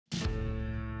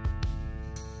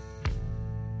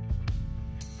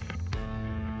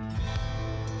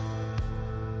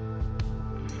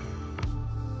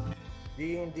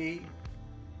D&D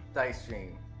Dice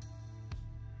Stream.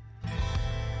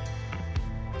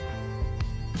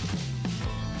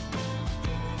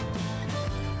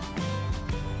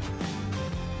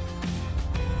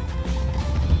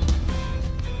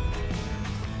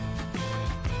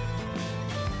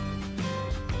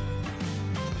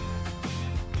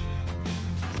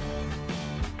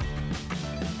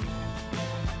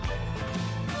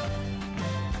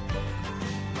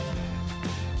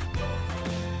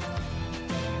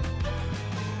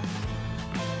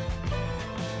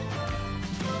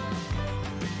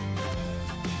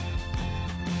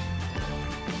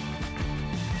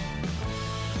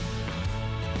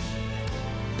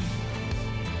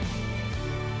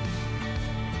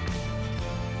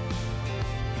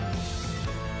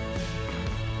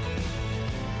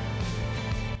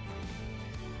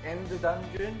 In the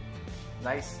dungeon,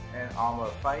 knights and armor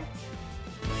fight.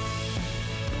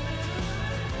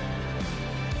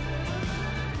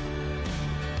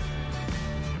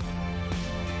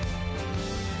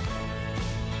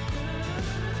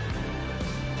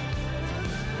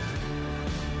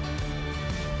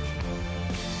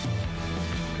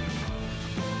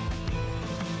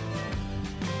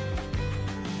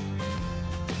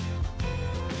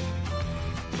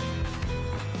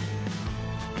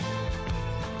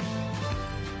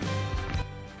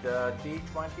 The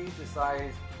D20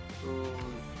 decides who's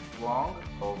wrong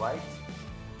or right.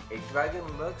 A dragon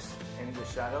lurks in the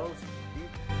shadows deep.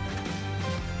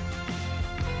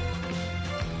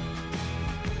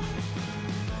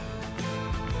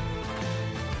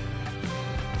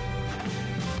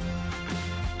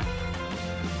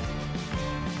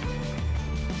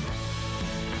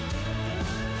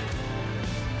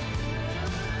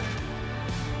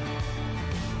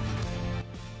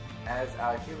 As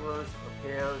our heroes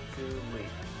prepare to leap,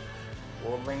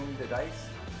 rolling the dice,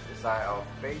 decide our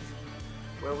fate.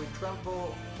 Will we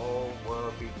tremble or will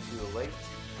it be too late?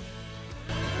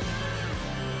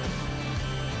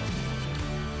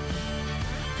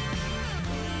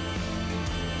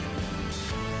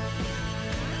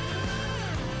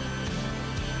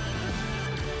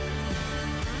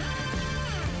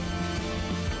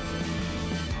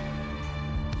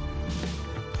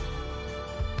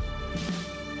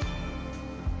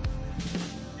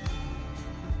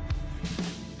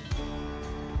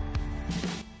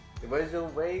 The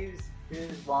wizard waves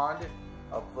his wand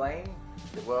of flame.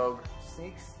 The rogue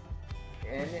sneaks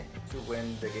in to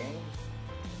win the game.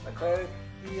 The cleric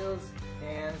heals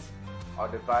hands are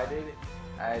divided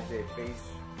as they face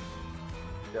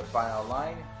the final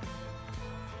line.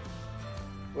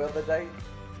 Will the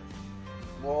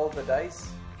roll the dice,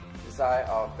 decide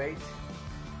our fate.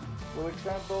 Will we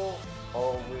tremble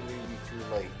or will we be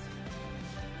too late?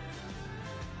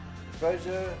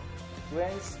 Treasure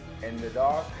grins in the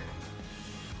dark.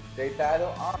 They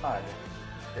battle on.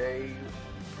 They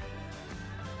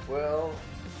will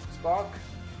spark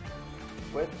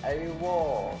with a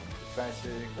war. The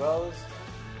friendship grows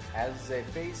as they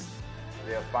face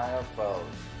their final foes.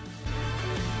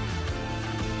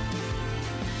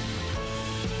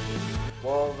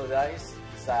 Roll the dice,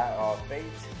 decide our fate.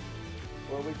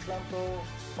 Will we tremble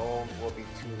or will it be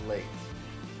too late?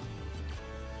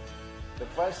 The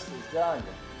quest is done.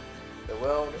 The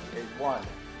world is won.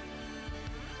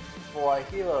 For our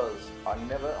heroes are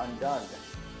never undone.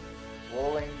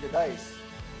 Rolling the dice,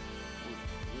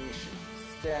 we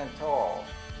stand tall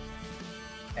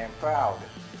and proud.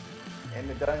 In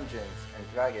the dungeons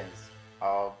and dragons,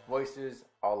 our voices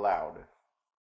are loud.